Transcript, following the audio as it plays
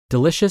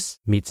Delicious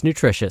meets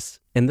nutritious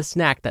in the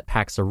snack that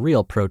packs a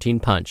real protein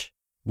punch.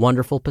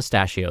 Wonderful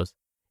Pistachios.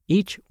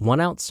 Each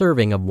 1-ounce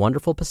serving of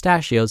Wonderful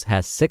Pistachios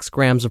has 6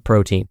 grams of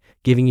protein,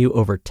 giving you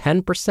over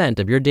 10%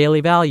 of your daily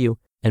value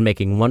and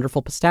making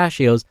Wonderful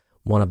Pistachios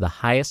one of the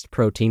highest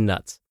protein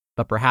nuts.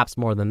 But perhaps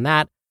more than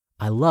that,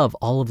 I love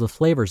all of the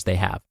flavors they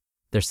have.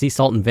 Their sea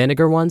salt and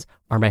vinegar ones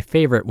are my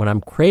favorite when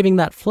I'm craving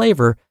that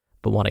flavor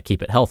but want to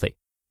keep it healthy.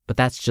 But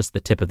that's just the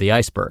tip of the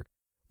iceberg.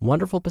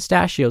 Wonderful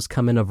Pistachios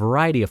come in a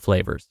variety of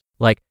flavors,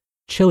 like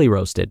chili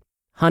roasted,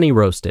 honey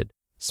roasted,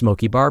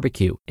 smoky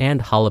barbecue,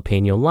 and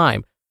jalapeno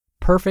lime,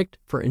 perfect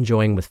for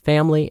enjoying with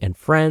family and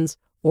friends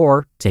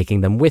or taking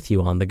them with you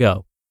on the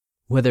go.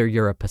 Whether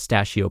you're a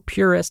pistachio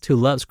purist who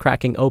loves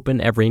cracking open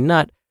every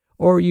nut,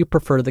 or you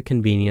prefer the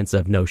convenience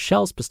of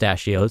no-shells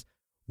pistachios,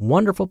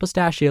 Wonderful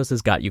Pistachios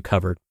has got you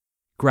covered.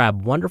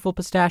 Grab Wonderful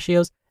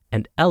Pistachios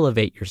and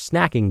elevate your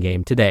snacking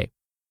game today.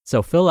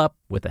 So fill up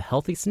with a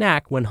healthy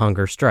snack when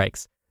hunger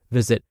strikes.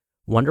 Visit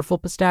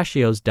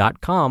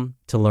wonderfulpistachios.com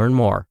to learn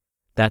more.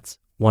 That's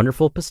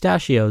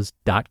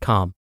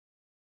wonderfulpistachios.com.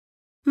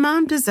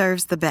 Mom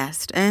deserves the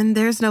best, and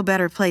there's no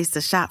better place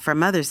to shop for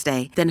Mother's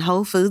Day than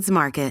Whole Foods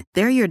Market.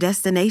 They're your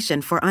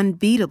destination for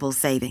unbeatable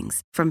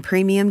savings, from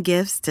premium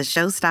gifts to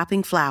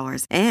show-stopping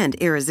flowers and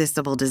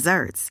irresistible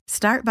desserts.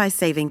 Start by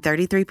saving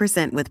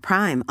 33% with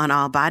Prime on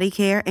all body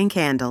care and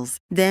candles.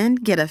 Then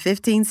get a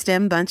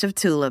 15-stem bunch of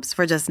tulips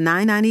for just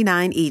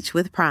 $9.99 each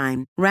with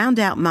Prime. Round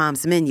out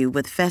Mom's menu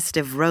with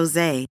festive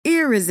rosé,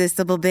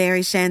 irresistible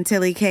berry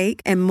chantilly cake,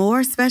 and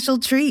more special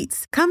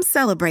treats. Come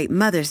celebrate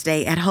Mother's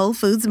Day at Whole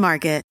Foods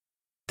Market.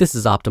 This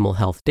is Optimal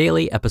Health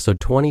Daily, episode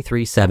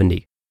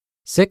 2370.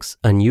 6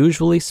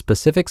 Unusually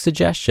Specific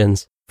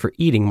Suggestions for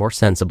Eating More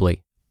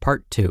Sensibly,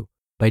 Part 2,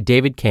 by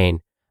David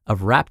Cain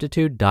of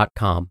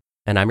Raptitude.com.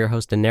 And I'm your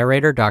host and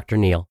narrator, Dr.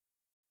 Neil.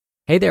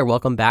 Hey there,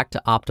 welcome back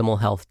to Optimal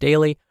Health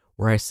Daily,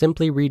 where I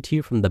simply read to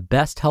you from the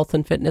best health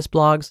and fitness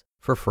blogs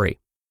for free,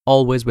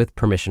 always with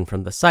permission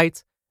from the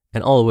sites,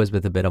 and always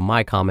with a bit of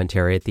my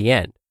commentary at the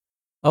end.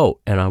 Oh,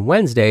 and on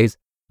Wednesdays,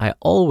 I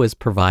always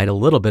provide a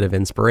little bit of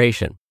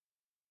inspiration.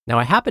 Now,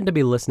 I happen to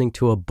be listening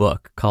to a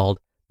book called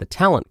The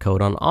Talent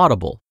Code on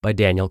Audible by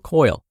Daniel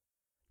Coyle.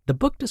 The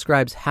book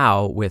describes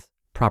how, with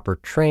proper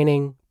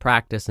training,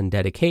 practice, and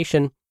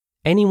dedication,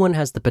 anyone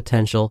has the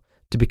potential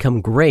to become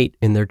great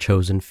in their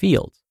chosen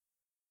fields.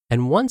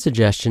 And one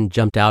suggestion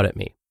jumped out at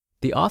me.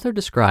 The author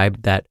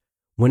described that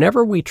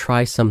whenever we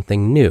try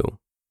something new,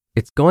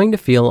 it's going to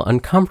feel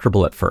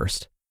uncomfortable at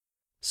first.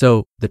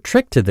 So the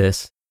trick to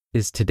this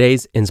is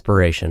today's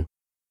inspiration.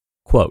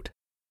 Quote,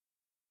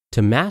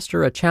 "To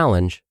master a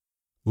challenge,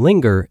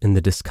 linger in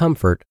the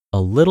discomfort a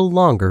little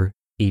longer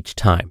each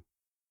time."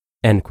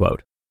 End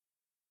quote.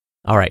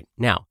 All right,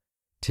 now,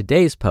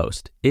 today's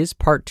post is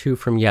part 2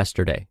 from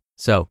yesterday.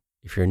 So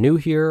if you're new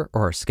here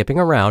or are skipping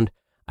around,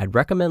 I'd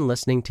recommend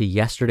listening to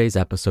yesterday's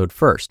episode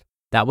first.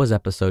 That was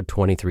episode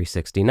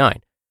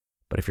 2369.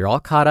 But if you're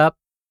all caught up,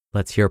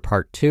 let's hear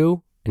part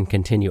 2 and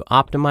continue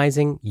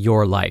optimizing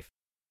your life.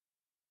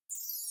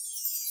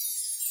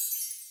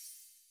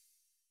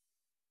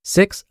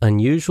 6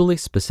 Unusually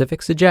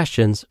Specific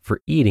Suggestions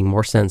for Eating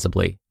More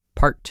Sensibly,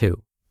 Part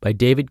 2, by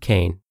David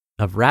Cain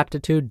of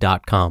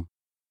Raptitude.com.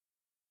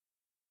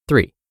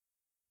 3.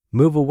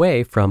 Move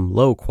away from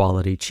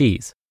low-quality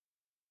cheese.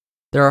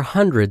 There are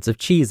hundreds of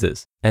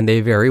cheeses, and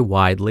they vary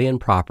widely in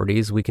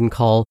properties we can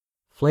call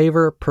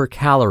flavor per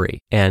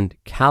calorie and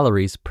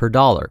calories per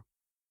dollar.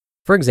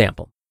 For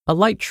example, a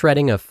light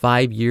shredding of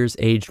 5 years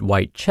aged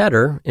white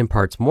cheddar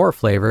imparts more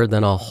flavor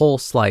than a whole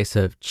slice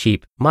of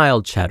cheap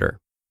mild cheddar.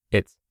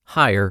 It's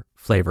higher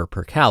flavor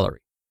per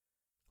calorie.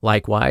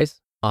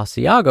 Likewise,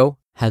 Asiago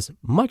has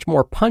much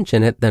more punch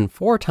in it than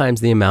 4 times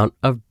the amount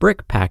of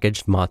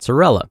brick-packaged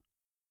mozzarella.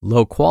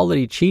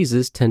 Low-quality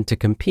cheeses tend to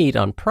compete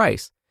on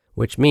price,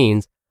 which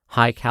means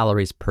high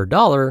calories per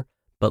dollar,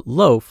 but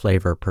low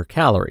flavor per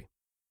calorie.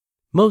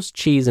 Most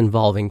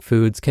cheese-involving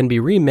foods can be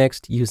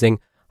remixed using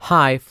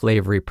high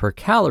flavory per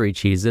calorie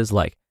cheeses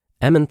like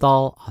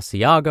Emmenthal,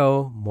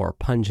 Asiago, more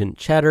pungent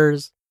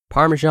cheddars,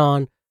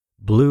 Parmesan,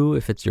 Blue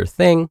if it's your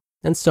thing,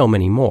 and so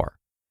many more.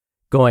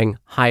 Going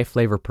high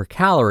flavor per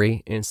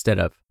calorie instead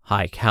of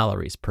high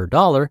calories per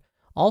dollar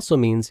also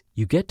means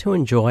you get to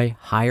enjoy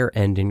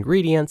higher-end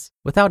ingredients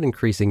without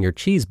increasing your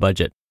cheese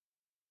budget.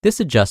 This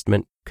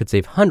adjustment could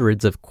save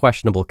hundreds of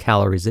questionable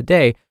calories a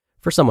day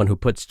for someone who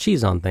puts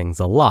cheese on things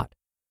a lot.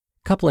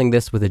 Coupling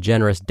this with a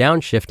generous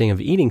downshifting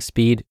of eating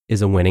speed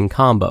is a winning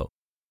combo.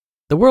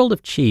 The world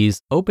of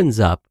cheese opens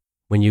up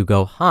when you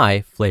go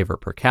high flavor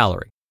per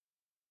calorie.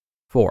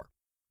 4.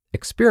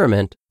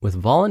 Experiment with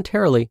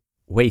voluntarily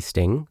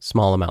wasting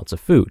small amounts of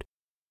food.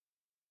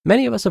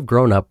 Many of us have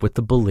grown up with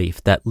the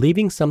belief that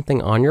leaving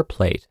something on your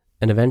plate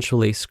and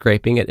eventually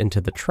scraping it into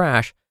the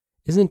trash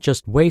isn't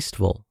just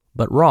wasteful,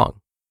 but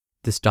wrong.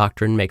 This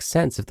doctrine makes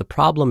sense if the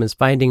problem is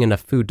finding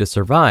enough food to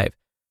survive,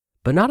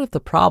 but not if the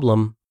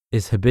problem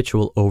is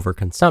habitual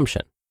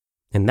overconsumption.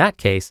 In that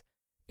case,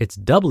 it's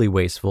doubly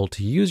wasteful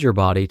to use your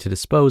body to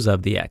dispose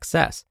of the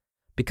excess,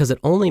 because it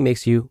only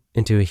makes you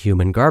into a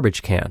human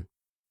garbage can.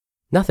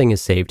 Nothing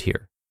is saved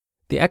here.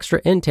 The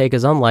extra intake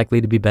is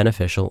unlikely to be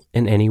beneficial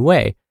in any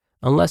way,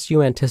 unless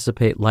you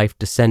anticipate life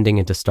descending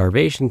into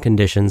starvation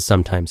conditions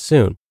sometime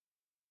soon.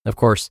 Of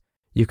course,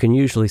 you can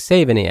usually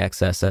save any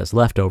excess as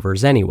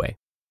leftovers anyway.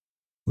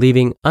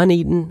 Leaving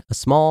uneaten a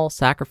small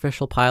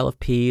sacrificial pile of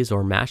peas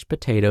or mashed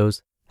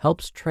potatoes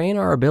helps train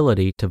our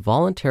ability to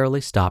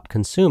voluntarily stop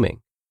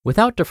consuming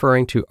without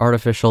deferring to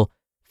artificial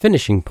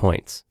finishing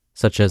points,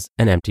 such as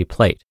an empty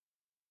plate.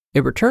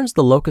 It returns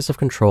the locus of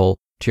control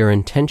to your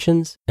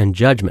intentions and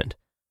judgment,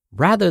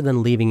 rather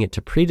than leaving it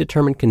to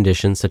predetermined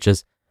conditions such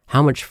as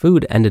how much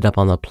food ended up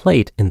on the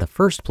plate in the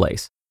first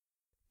place.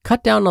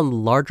 Cut down on the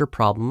larger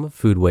problem of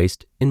food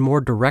waste in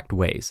more direct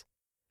ways.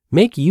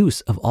 Make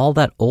use of all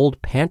that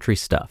old pantry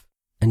stuff,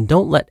 and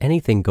don't let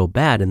anything go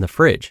bad in the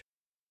fridge.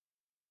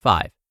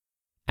 5.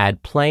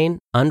 Add plain,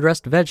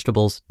 undressed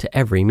vegetables to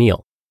every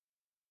meal.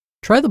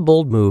 Try the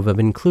bold move of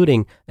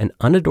including an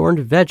unadorned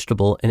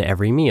vegetable in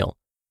every meal: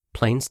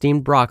 plain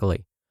steamed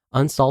broccoli,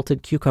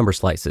 unsalted cucumber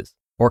slices,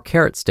 or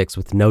carrot sticks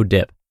with no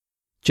dip.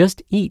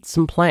 Just eat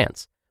some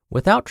plants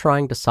without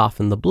trying to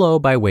soften the blow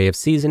by way of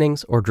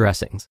seasonings or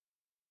dressings.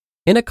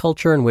 In a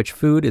culture in which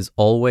food is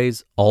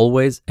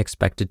always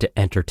expected to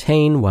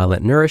entertain while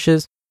it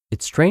nourishes,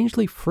 it's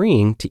strangely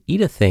freeing to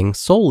eat a thing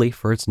solely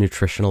for its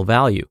nutritional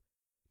value.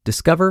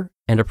 Discover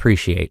and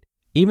appreciate,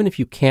 even if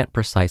you can't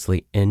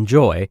precisely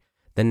enjoy,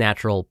 the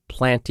natural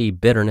planty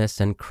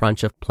bitterness and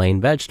crunch of plain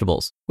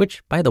vegetables,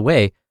 which, by the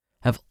way,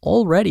 have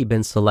already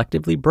been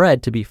selectively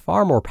bred to be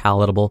far more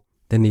palatable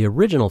than the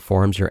original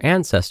forms your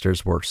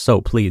ancestors were so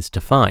pleased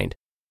to find.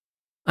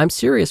 I'm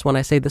serious when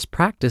I say this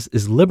practice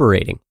is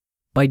liberating.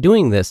 By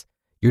doing this,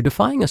 you're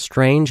defying a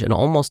strange and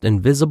almost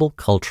invisible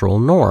cultural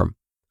norm.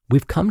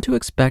 We've come to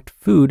expect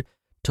food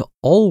to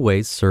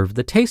always serve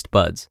the taste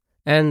buds,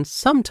 and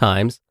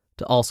sometimes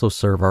to also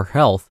serve our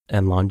health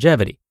and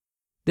longevity.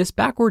 This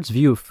backwards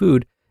view of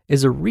food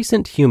is a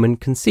recent human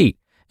conceit,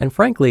 and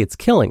frankly, it's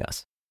killing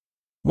us.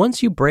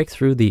 Once you break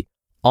through the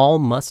all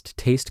must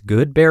taste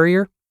good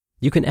barrier,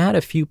 you can add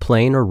a few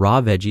plain or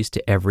raw veggies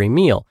to every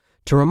meal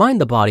to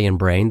remind the body and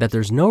brain that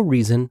there's no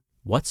reason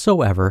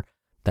whatsoever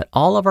that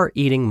all of our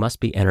eating must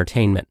be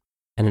entertainment.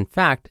 And in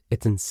fact,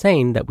 it's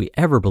insane that we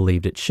ever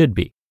believed it should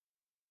be.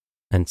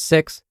 And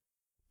 6,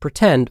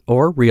 pretend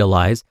or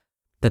realize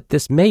that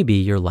this may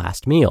be your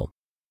last meal.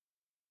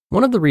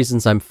 One of the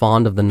reasons I'm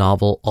fond of the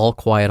novel All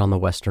Quiet on the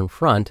Western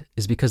Front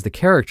is because the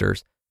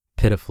characters,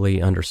 pitifully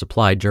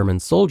undersupplied German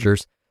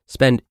soldiers,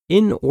 spend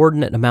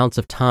inordinate amounts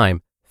of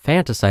time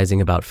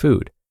fantasizing about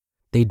food.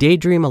 They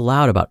daydream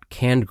aloud about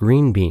canned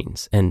green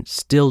beans and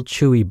still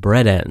chewy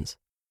bread ends,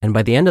 and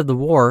by the end of the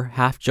war,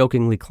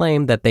 half-jokingly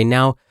claim that they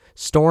now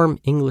storm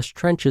English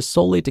trenches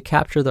solely to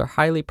capture their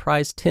highly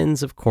prized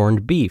tins of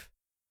corned beef.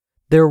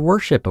 Their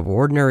worship of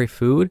ordinary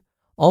food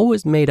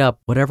always made up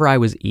whatever I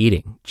was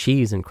eating: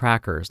 cheese and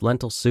crackers,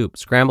 lentil soup,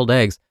 scrambled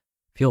eggs,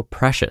 feel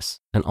precious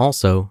and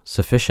also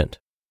sufficient.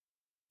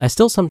 I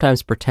still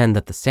sometimes pretend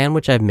that the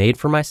sandwich I've made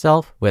for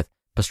myself with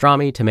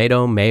pastrami,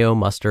 tomato, mayo,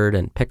 mustard,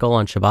 and pickle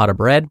on ciabatta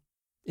bread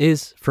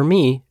is, for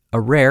me,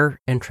 a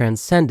rare and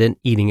transcendent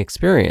eating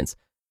experience,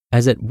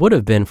 as it would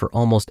have been for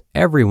almost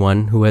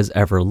everyone who has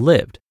ever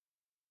lived.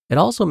 It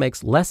also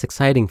makes less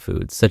exciting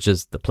foods, such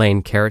as the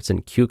plain carrots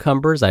and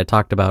cucumbers I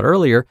talked about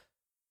earlier,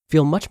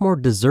 feel much more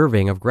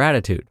deserving of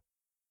gratitude.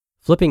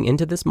 Flipping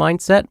into this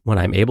mindset when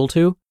I'm able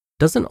to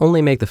doesn't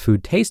only make the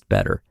food taste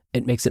better,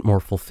 it makes it more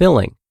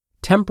fulfilling,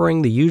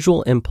 tempering the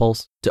usual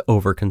impulse to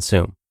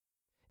overconsume.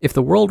 If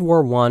the World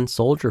War I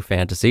soldier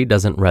fantasy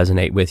doesn't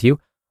resonate with you,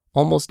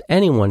 almost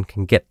anyone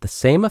can get the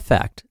same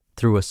effect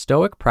through a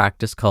Stoic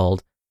practice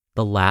called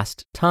the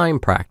last time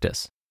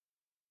practice.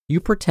 You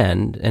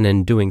pretend, and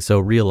in doing so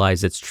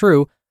realize it's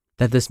true,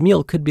 that this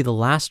meal could be the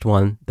last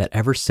one that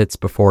ever sits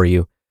before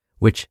you,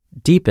 which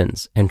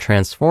deepens and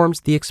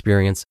transforms the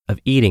experience of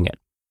eating it.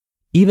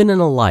 Even in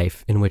a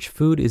life in which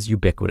food is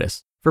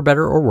ubiquitous, for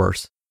better or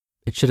worse,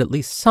 it should at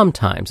least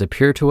sometimes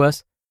appear to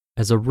us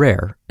as a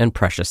rare and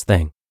precious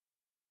thing.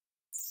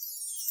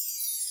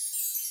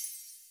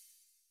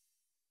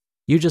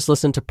 You just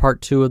listened to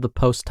part 2 of the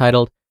post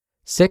titled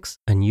 6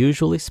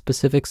 Unusually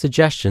Specific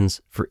Suggestions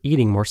for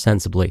Eating More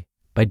Sensibly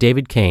by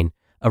David Cain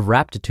of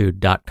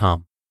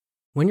Raptitude.com.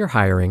 When you're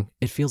hiring,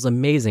 it feels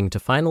amazing to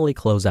finally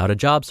close out a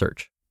job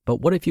search.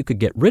 But what if you could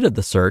get rid of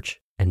the search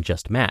and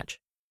just match?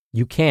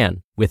 You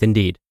can with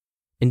Indeed.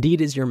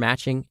 Indeed is your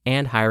matching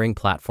and hiring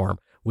platform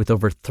with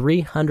over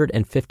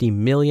 350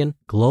 million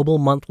global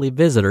monthly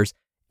visitors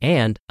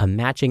and a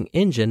matching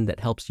engine that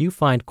helps you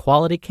find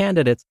quality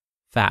candidates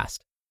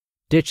fast.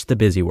 Ditch the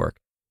busy work.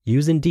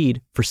 Use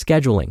Indeed for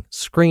scheduling,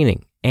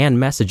 screening, and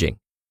messaging.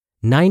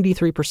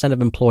 93%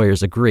 of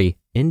employers agree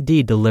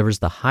Indeed delivers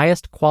the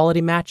highest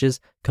quality matches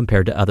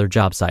compared to other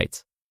job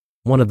sites.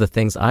 One of the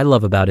things I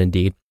love about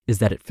Indeed is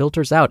that it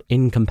filters out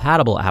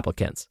incompatible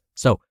applicants.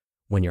 So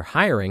when you're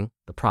hiring,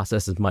 the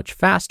process is much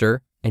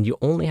faster and you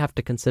only have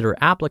to consider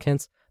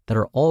applicants that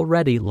are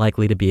already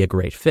likely to be a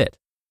great fit.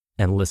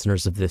 And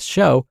listeners of this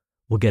show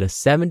will get a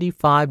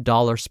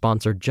 $75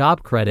 sponsored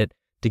job credit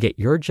to get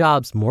your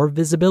jobs more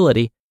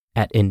visibility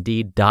at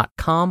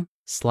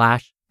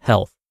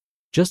Indeed.com/health.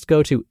 Just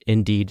go to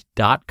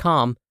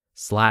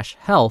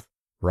Indeed.com/health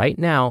right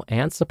now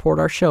and support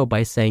our show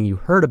by saying you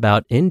heard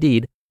about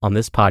Indeed on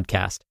this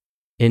podcast.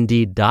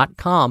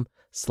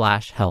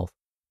 Indeed.com/health.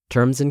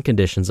 Terms and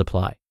conditions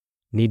apply.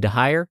 Need to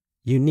hire?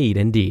 You need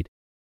Indeed.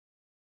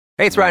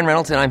 Hey, it's Ryan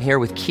Reynolds, and I'm here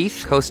with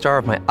Keith, co-star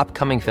of my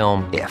upcoming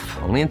film, If,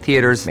 only in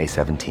theaters May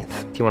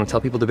 17th. Do you want to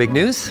tell people the big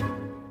news?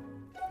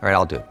 All right,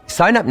 I'll do it.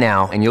 Sign up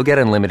now and you'll get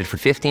unlimited for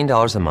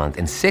 $15 a month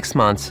and 6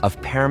 months of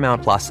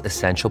Paramount Plus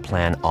Essential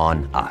Plan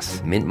on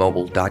us.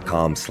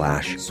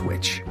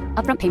 MintMobile.com/switch.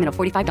 Upfront payment of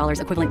 $45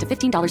 equivalent to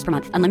 $15 per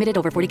month. Unlimited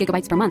over 40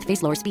 gigabytes per month.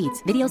 Face lower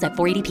speeds. Videos at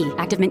 480p.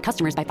 Active Mint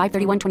customers by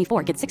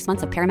 531.24 get 6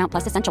 months of Paramount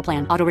Plus Essential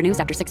Plan. Auto renews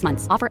after 6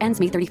 months. Offer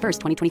ends May 31st,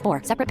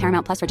 2024. Separate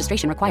Paramount Plus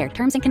registration required.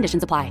 Terms and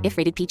conditions apply if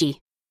rated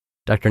PG.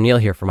 Dr. Neal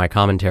here for my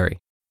commentary.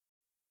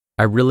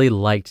 I really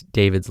liked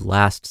David's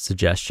last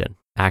suggestion,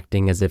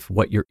 acting as if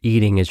what you're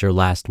eating is your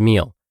last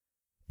meal.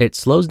 It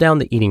slows down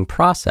the eating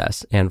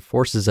process and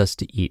forces us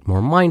to eat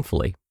more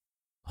mindfully.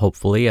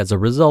 Hopefully, as a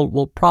result,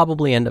 we'll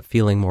probably end up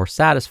feeling more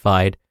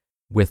satisfied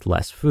with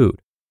less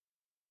food.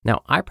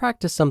 Now, I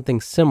practice something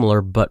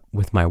similar, but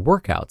with my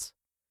workouts.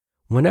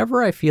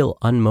 Whenever I feel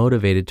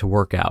unmotivated to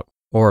work out,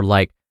 or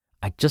like,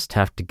 I just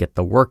have to get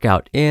the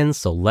workout in,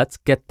 so let's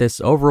get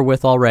this over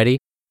with already,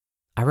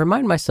 I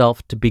remind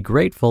myself to be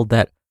grateful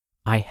that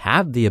I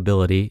have the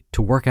ability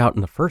to work out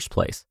in the first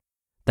place,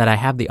 that I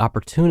have the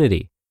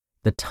opportunity,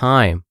 the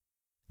time,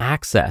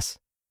 access,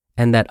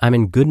 and that I'm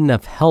in good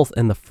enough health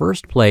in the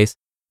first place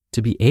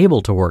to be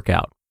able to work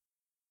out.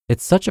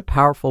 It's such a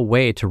powerful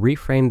way to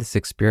reframe this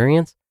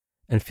experience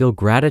and feel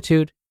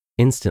gratitude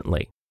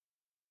instantly.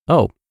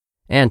 Oh,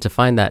 and to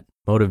find that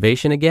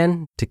motivation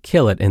again to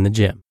kill it in the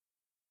gym.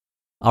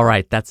 All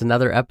right, that's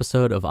another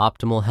episode of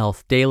Optimal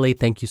Health Daily.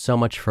 Thank you so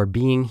much for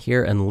being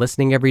here and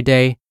listening every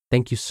day.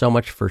 Thank you so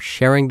much for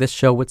sharing this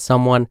show with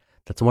someone.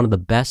 That's one of the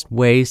best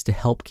ways to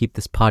help keep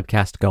this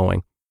podcast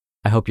going.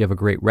 I hope you have a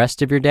great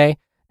rest of your day,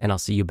 and I'll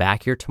see you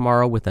back here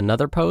tomorrow with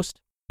another post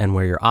and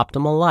where your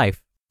optimal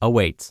life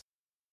awaits.